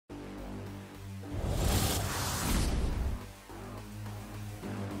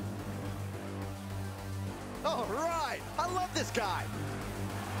All right, I love this guy.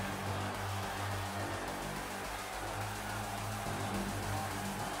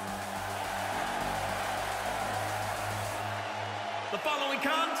 The following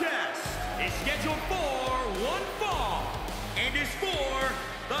contest is scheduled for one fall and is for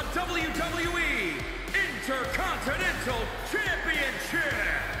the WWE Intercontinental Championship.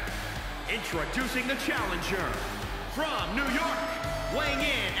 Introducing the challenger from New York, weighing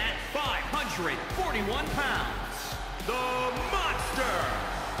in at 541 pounds, the Monster.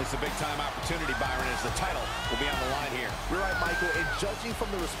 It's a big-time opportunity, Byron, as the title will be on the line here. You're right, Michael, and judging from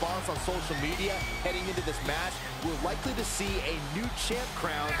the response on social media heading into this match, we're likely to see a new champ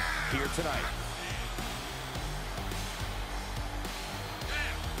crowned here tonight.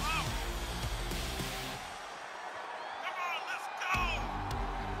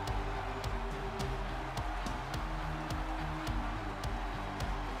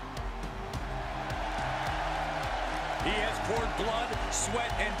 He has poured blood,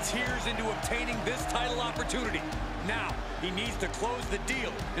 sweat, and tears into obtaining this title opportunity. Now, he needs to close the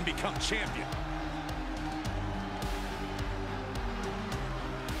deal and become champion.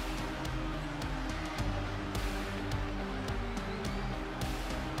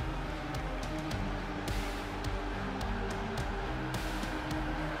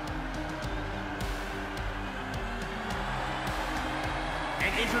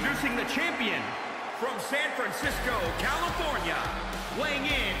 And introducing the champion, from San Francisco, California, weighing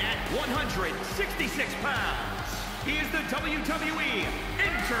in at 166 pounds, he is the WWE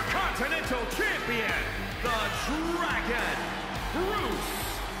Intercontinental Champion, the Dragon, Bruce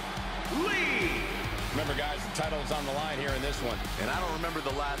Lee. Remember, guys, the title is on the line here in this one. And I don't remember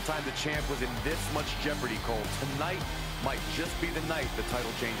the last time the champ was in this much jeopardy, Cole. Tonight might just be the night the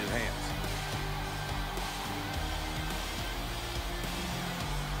title changes hands.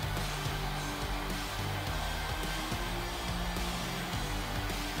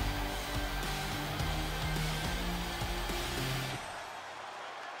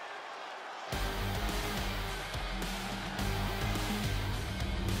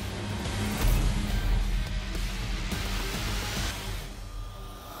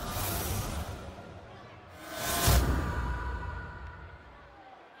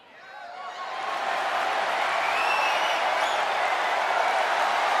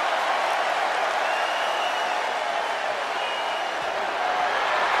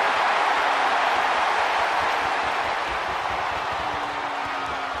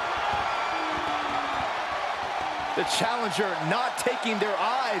 The challenger not taking their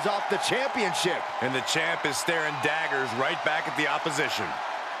eyes off the championship. And the champ is staring daggers right back at the opposition.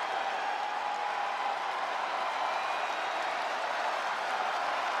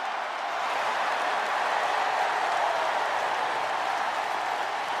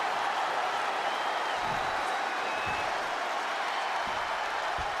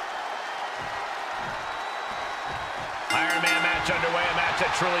 Iron Man match underway, a match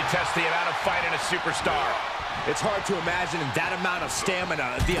that truly tests the amount of fight in a superstar. It's hard to imagine that amount of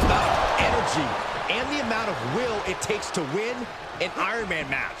stamina, the amount of energy, and the amount of will it takes to win an Iron Man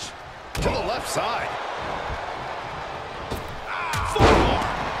match. To the left side. Forearm.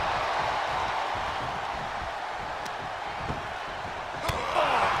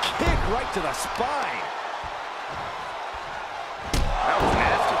 Oh, kick right to the spine. That was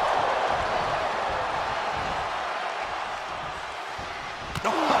nasty.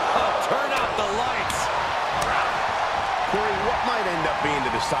 Turn out the lights. Corey, what might end up being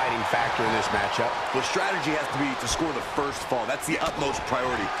the deciding factor in this matchup? The strategy has to be to score the first fall. That's the utmost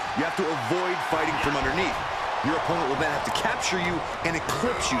priority. You have to avoid fighting from underneath. Your opponent will then have to capture you and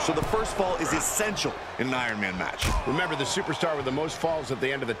eclipse you, so the first fall is essential in an Iron Man match. Remember, the superstar with the most falls at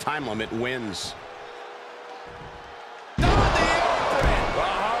the end of the time limit wins. The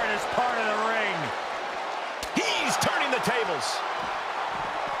hardest part of the ring. He's turning the tables.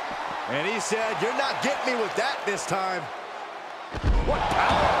 And he said, "You're not getting me with that this time." What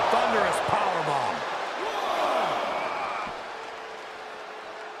power! Thunderous powerbomb.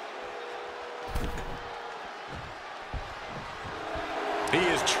 He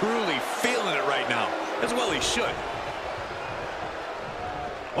is truly feeling it right now. As well he should.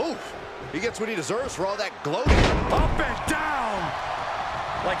 Oh, he gets what he deserves for all that gloating. Up and down.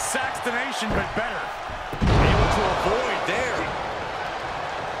 Like Saxtonation, but better. Able to avoid there.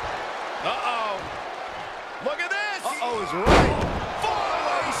 Uh-oh. Look at this. Uh-oh is right.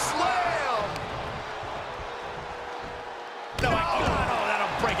 Follow slam. No, oh,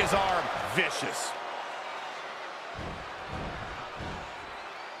 that'll break his arm. Vicious.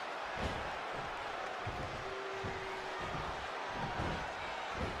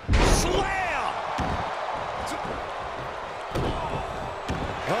 Slam!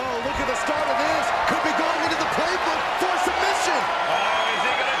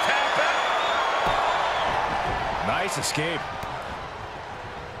 Nice escape.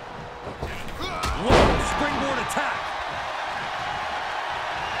 Whoa, springboard attack.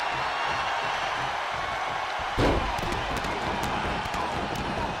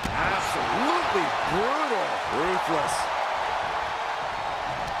 Absolutely brutal. Ruthless.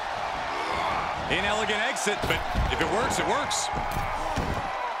 Inelegant exit, but if it works, it works.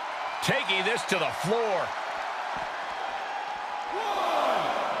 Taking this to the floor.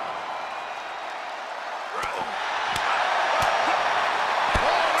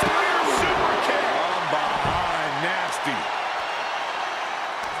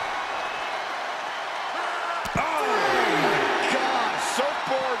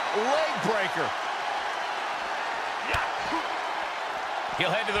 Leg breaker.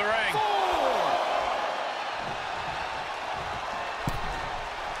 He'll head to the ring. 4,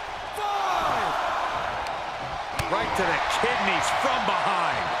 5. Right to the kidneys from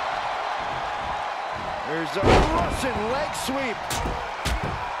behind. There's a Russian leg sweep.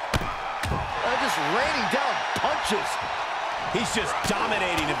 Just raining down punches. He's just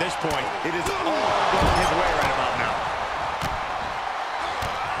dominating at this point. It is all going his way right about now.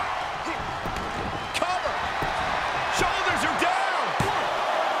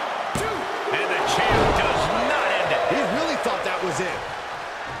 Was it.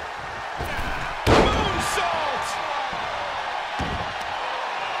 Moonsault!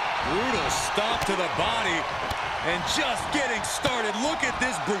 Brutal stomp to the body, and just getting started. Look at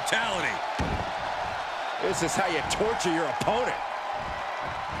this brutality. This is how you torture your opponent.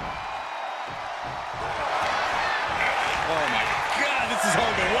 Oh my God, this is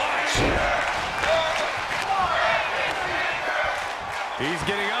hard to watch. He's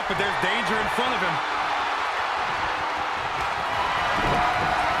getting up, but there's danger in front of him.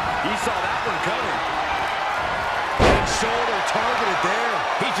 He saw that one coming. And shoulder targeted there.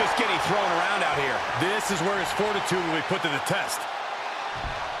 He's just getting thrown around out here. This is where his fortitude will be put to the test.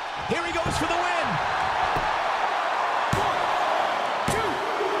 Here he goes for the win. 1, 2,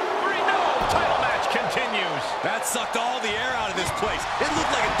 3, no! Title match continues. That sucked all the air out of this place. It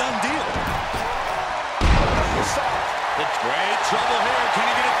looked like a done deal. It's great trouble here. Can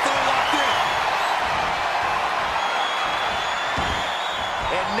he get it full locked in?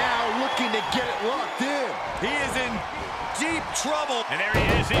 And now looking to get it locked in. He is in deep trouble. And there he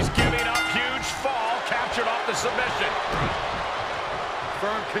is. He's giving up. Huge fall. Captured off the submission.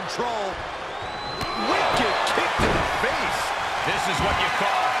 Firm control. Wicked kick to the face. This is what you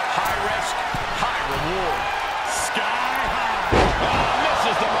call high risk, high reward. Sky high. Oh,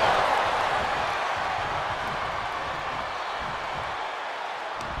 misses the mark.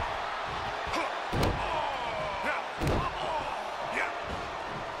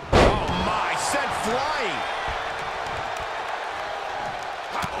 Flying.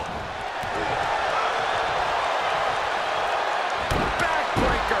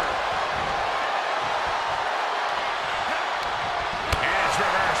 Backbreaker. And it's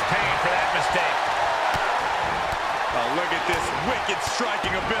reverse pain for that mistake. Oh, look at this wicked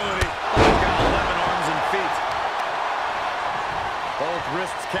striking ability. Oh, he's got 11 arms and feet. Both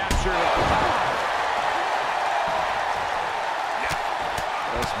wrists captured.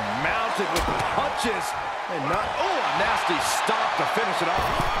 Just mounted with punches and not, oh, a nasty stop to finish it off.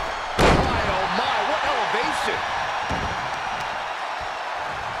 My, oh my, what elevation.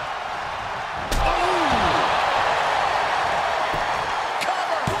 Oh!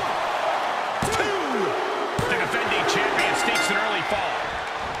 Cover! 2! The defending champion sneaks an early fall.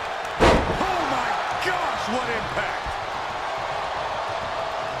 Oh my gosh, what impact.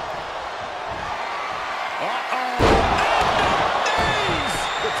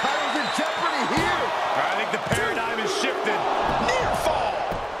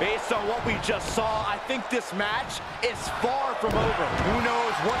 Based on what we just saw, I think this match is far from over. Who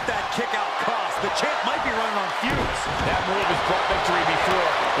knows what that kick out cost? The champ might be running on fumes. That move has brought victory before,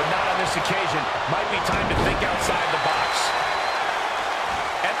 but not on this occasion. Might be time to think outside the box.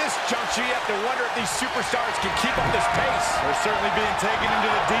 At this juncture, you have to wonder if these superstars can keep up this pace. They're certainly being taken into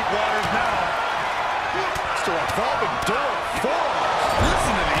the deep waters now. It's a revolving door forward.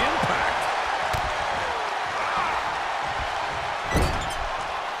 Listen to the impact.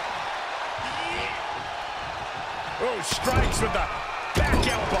 Oh, strikes with the back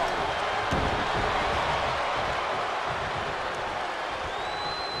elbow.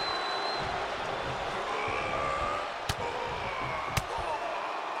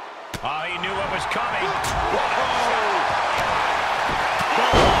 Oh, he knew what was coming.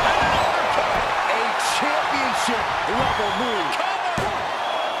 A championship level move. Cover!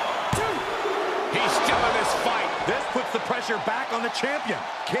 2. He's still in this fight. This puts the pressure back on the champion.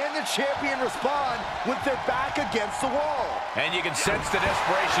 Can the champion respond with their back against the wall? And you can sense the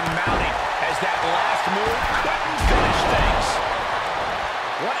desperation mounting as that last move couldn't finish things.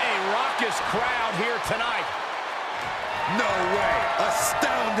 What a raucous crowd here tonight. No way.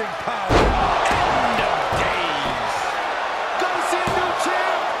 Astounding power. End of days. Gonna see a new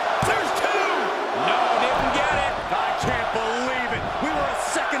champ. There's two. No, didn't get it. I can't believe it. We were a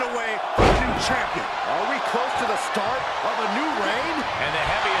second away from a new champion. Are we close to the start of a new reign? And the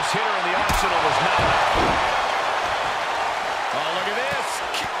heaviest hitter in the arsenal was not enough. Oh, look at this.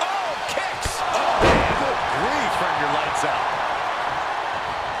 Oh, kicks. Oh, man. Good grief. Turn your lights out.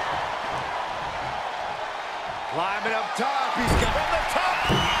 Climbing up top. He's got From the top.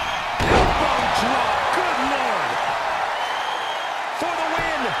 elbow drop. Good Lord. For the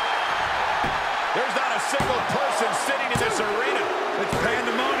win. There's not a single person sitting in this arena. It's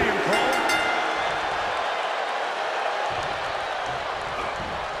pandemonium, Cole.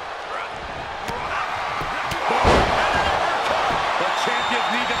 The champions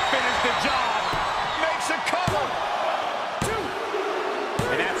need to finish the job. Makes a cover.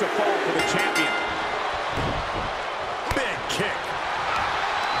 And that's a fall for the champion. Big kick.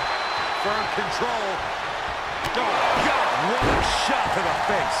 Firm control. Oh, God, what a shot to the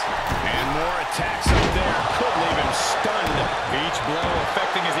face. And more attacks up there could leave him stunned. Each blow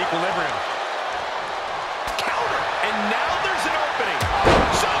affecting his equilibrium. Counter. And now there's an opening.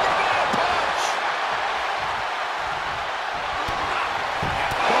 Shoulder blow punch.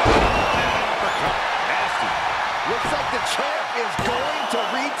 Nasty. Looks like the champ is going to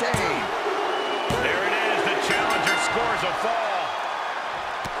retain. There it is. The challenger scores a fall.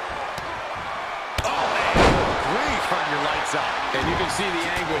 Oh, man. Grief. Turn your lights out. And you can see the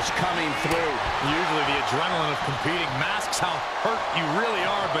anguish coming through. Usually the adrenaline of competing masks how hurt you really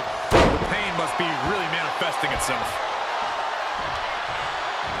are, but the pain must be really manifesting itself.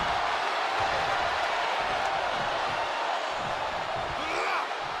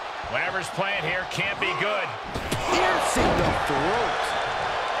 Whatever's playing here can't be good. Piercing the throat.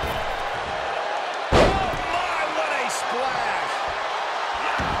 Oh, my, what a splash.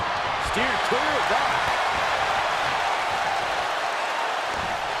 Steered clear of that.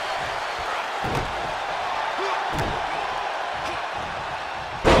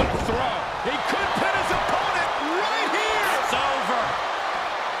 What a throw. He could pin his opponent right here. It's over.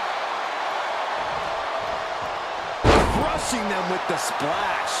 Crushing them with the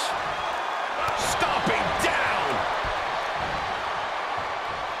splash. Stomping down.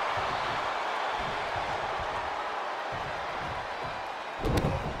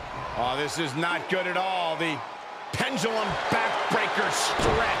 Oh, this is not good at all. The pendulum backbreaker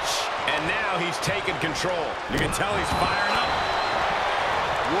stretch. And now he's taken control. You can tell he's firing up.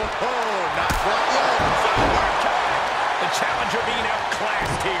 Whoa, not quite yet. The challenger being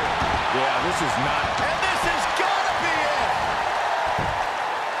outclassed here. Yeah, this is not. And this has got to be it.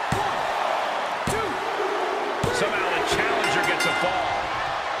 Somehow the challenger gets a fall.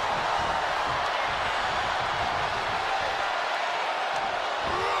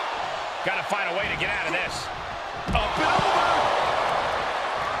 Got to find a way to get out of this. Up and over.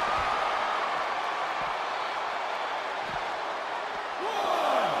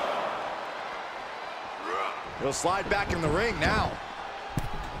 He'll slide back in the ring now.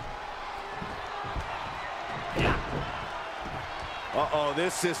 Uh-oh,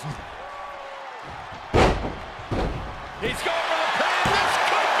 this is... He's going for the pin. This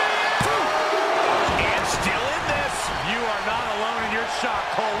could be it. And still in this. You are not alone in your shock,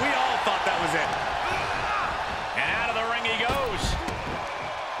 Cole. We all thought that was it. And out of the ring he goes.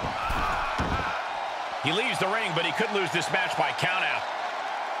 He leaves the ring, but he could lose this match by countout.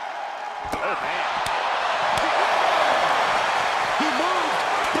 Oh, man. He moved,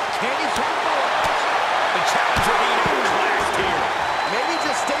 but can he turn forward? The challenger being outclassed here. Maybe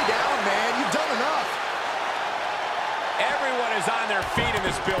just stay down, man. You've done enough. Everyone is on their feet in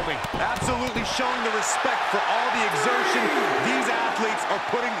this building. Absolutely showing the respect for all the exertion these athletes are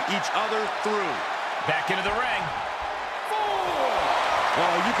putting each other through. Back into the ring.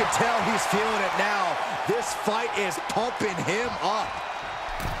 Oh, you can tell he's feeling it now. This fight is pumping him up.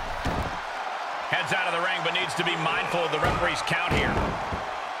 Heads out of the ring, but needs to be mindful of the referee's count here.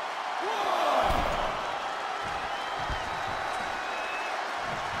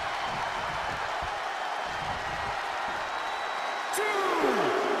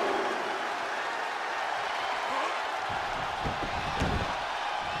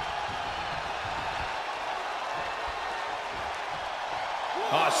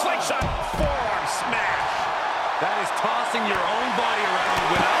 Slingshot forearm smash. That is tossing your own body around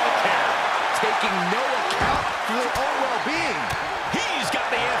without a care. taking no account for their own well-being. He's got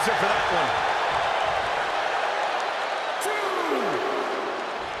the answer for that one.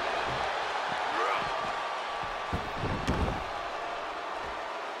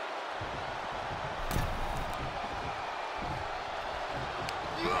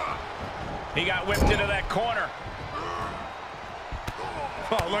 He got whipped into that corner.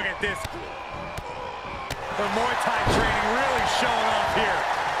 Oh, look at this. The Muay Thai training really showing off here.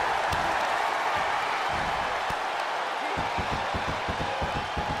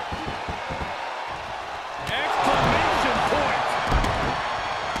 Exclamation point.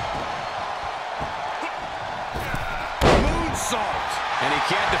 Moonsault. And he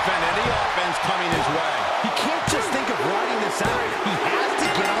can't defend any offense coming his way. He can't just think of riding this out. He has to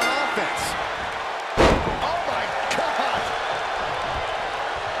get on offense. Oh, my God.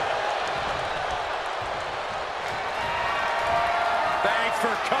 Thanks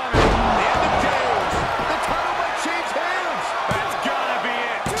for coming. The end of days. The title might change hands. That's gotta be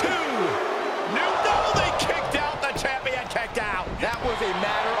it. 2. No, they kicked out. The champion kicked out. That was a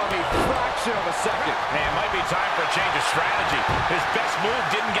matter of a fraction of a second. Hey, it might be time for a change of strategy. His best move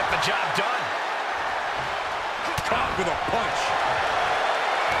didn't get the job done. Caught with a punch.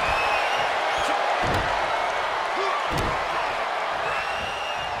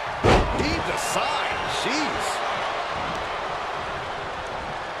 Deep to side. Jeez.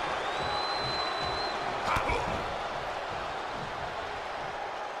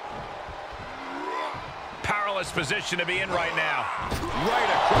 Powerless position to be in right now. Right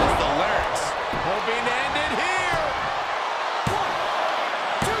across the larynx. Hoping to end it here. 1,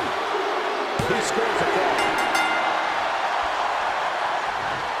 2. He scores a fall.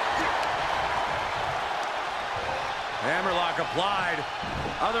 Hammerlock applied.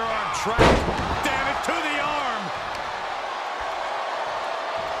 Other arm trapped. Damn it, to the arm.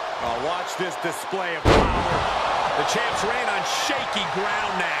 Oh, watch this display of power. The champ's ran on shaky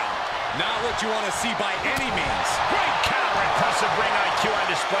ground now. Not what you want to see by any means. Great counter. Impressive ring IQ on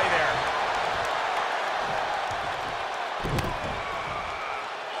display there.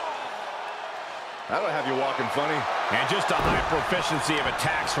 That'll have you walking funny. And just a high proficiency of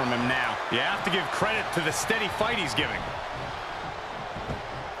attacks from him now. You have to give credit to the steady fight he's giving.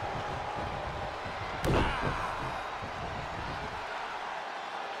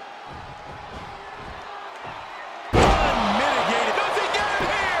 Unmitigated. Does he get him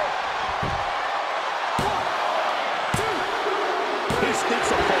here? 1, 2. He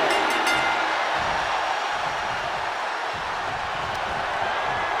sneaks a fall.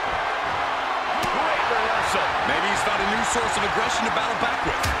 Maybe he's found a new source of aggression to battle back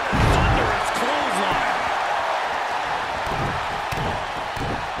with. Thunderous clothesline.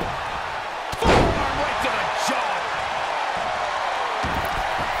 Forearm right to the jaw.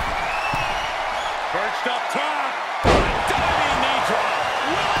 Perched up top. Diving knee drop.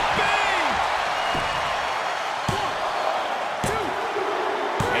 Will it be? 1, 2.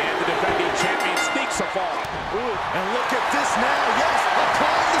 And the defending champion sneaks a fall. Ooh, and look at this now. Yes,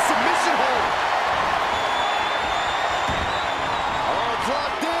 applying the submission hold.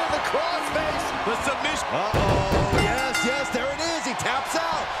 Locked in, the crossface. The submission. Uh-oh. Yes, there it is. He taps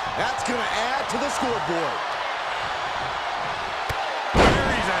out. That's going to add to the scoreboard.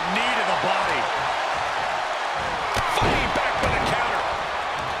 Buries a knee to the body. Fighting back with a counter.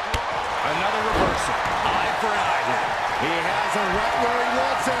 Another reversal. Eye for an eye here. He has him right where he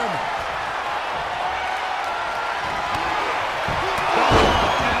wants him.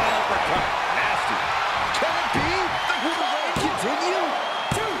 Uppercut. Nasty. Can it be? Will the reign continue?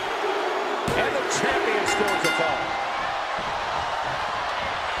 2. And the champion scores a fall.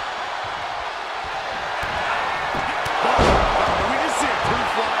 We just see a tooth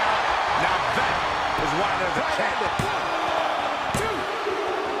fly out. Now that is why there's a champion. 1, 2.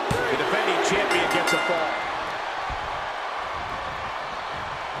 The defending champion gets a fall.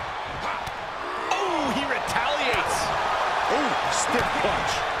 Oh, he retaliates. Oh, stiff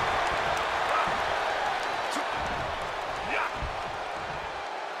punch.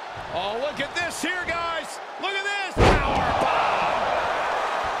 Oh, look at this here, guys. Look at this. Power bomb.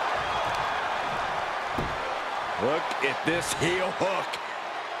 Look at this heel hook.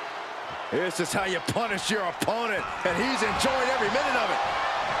 This is how you punish your opponent, and he's enjoying every minute of it.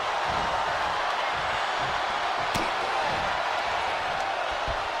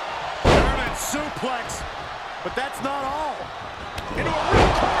 German suplex, but that's not all. Into a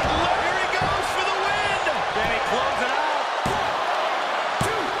ripcord. Here he goes for the win. Then he closes it out. 1,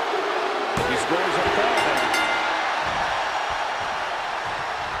 2. He scores a fall there.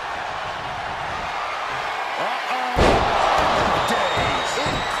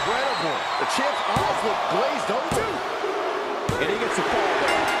 look glazed over. And he gets the fall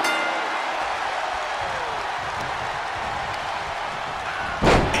there.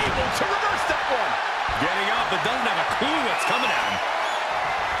 Able to reverse that one. Getting up, but doesn't have a clue what's coming at him.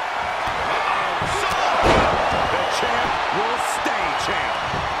 The champ will stay champ.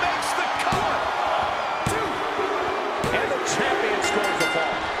 Makes the cover. And the champion scores the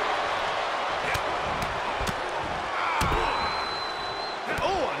fall.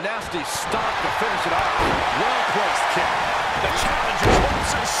 Oh, a nasty stop to finish it off. Well-placed kick. The challenger's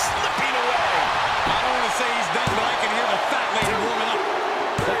hopes are slipping away. I don't want to say he's done, but I can hear the fat lady warming up.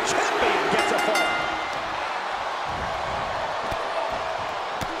 The champion gets a fall.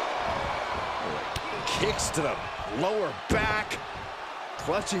 Kicks to the lower back,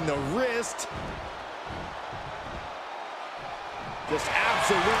 clutching the wrist. Just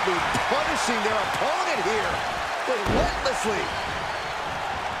absolutely punishing their opponent here, relentlessly.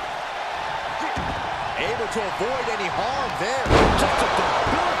 Able to avoid any harm there. Just a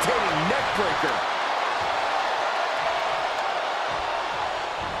debilitating neck breaker.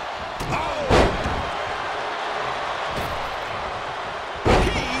 Oh!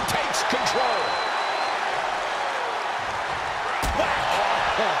 He takes control.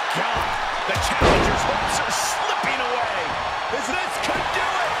 Oh, God. The challenger's hopes are slipping away. This could do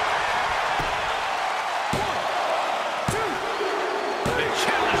it. 1, 2. The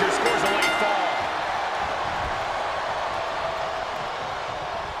challenger scores a late fall.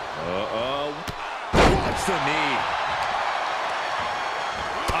 Watch the knee.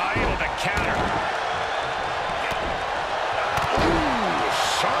 Able to counter. Ooh,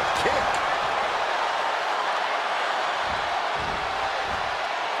 sharp kick.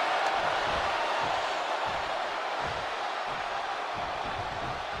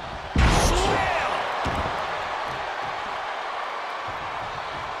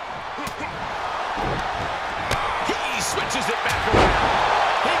 He switches it back around.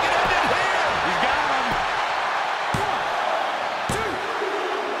 He can end it here. He's got him. 1, 2.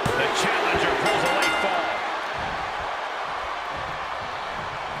 The challenger pulls a late fall.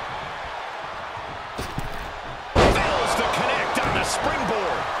 Fails to connect on the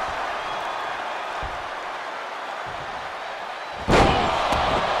springboard.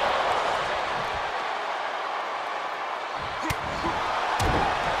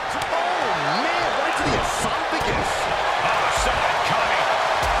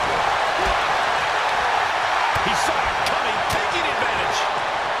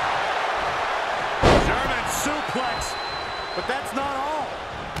 But that's not all.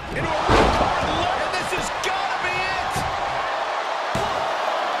 Into a red card, and this has got to be it.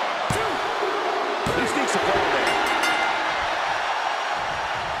 1, 2. He sneaks a ball there.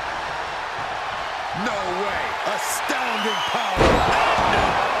 No way. Astounding power.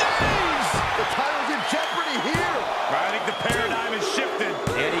 Knees. The title's in jeopardy here. I think the paradigm has shifted.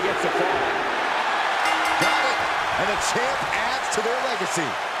 And he gets the fall. Got it. And the champ adds to their legacy.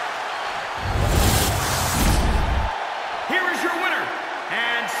 Here is your winner,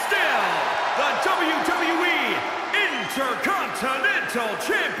 and still the WWE Intercontinental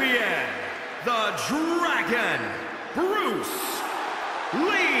Champion, the Dragon, Bruce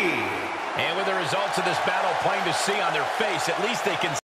Lee. And with the results of this battle plain to see on their face, at least they can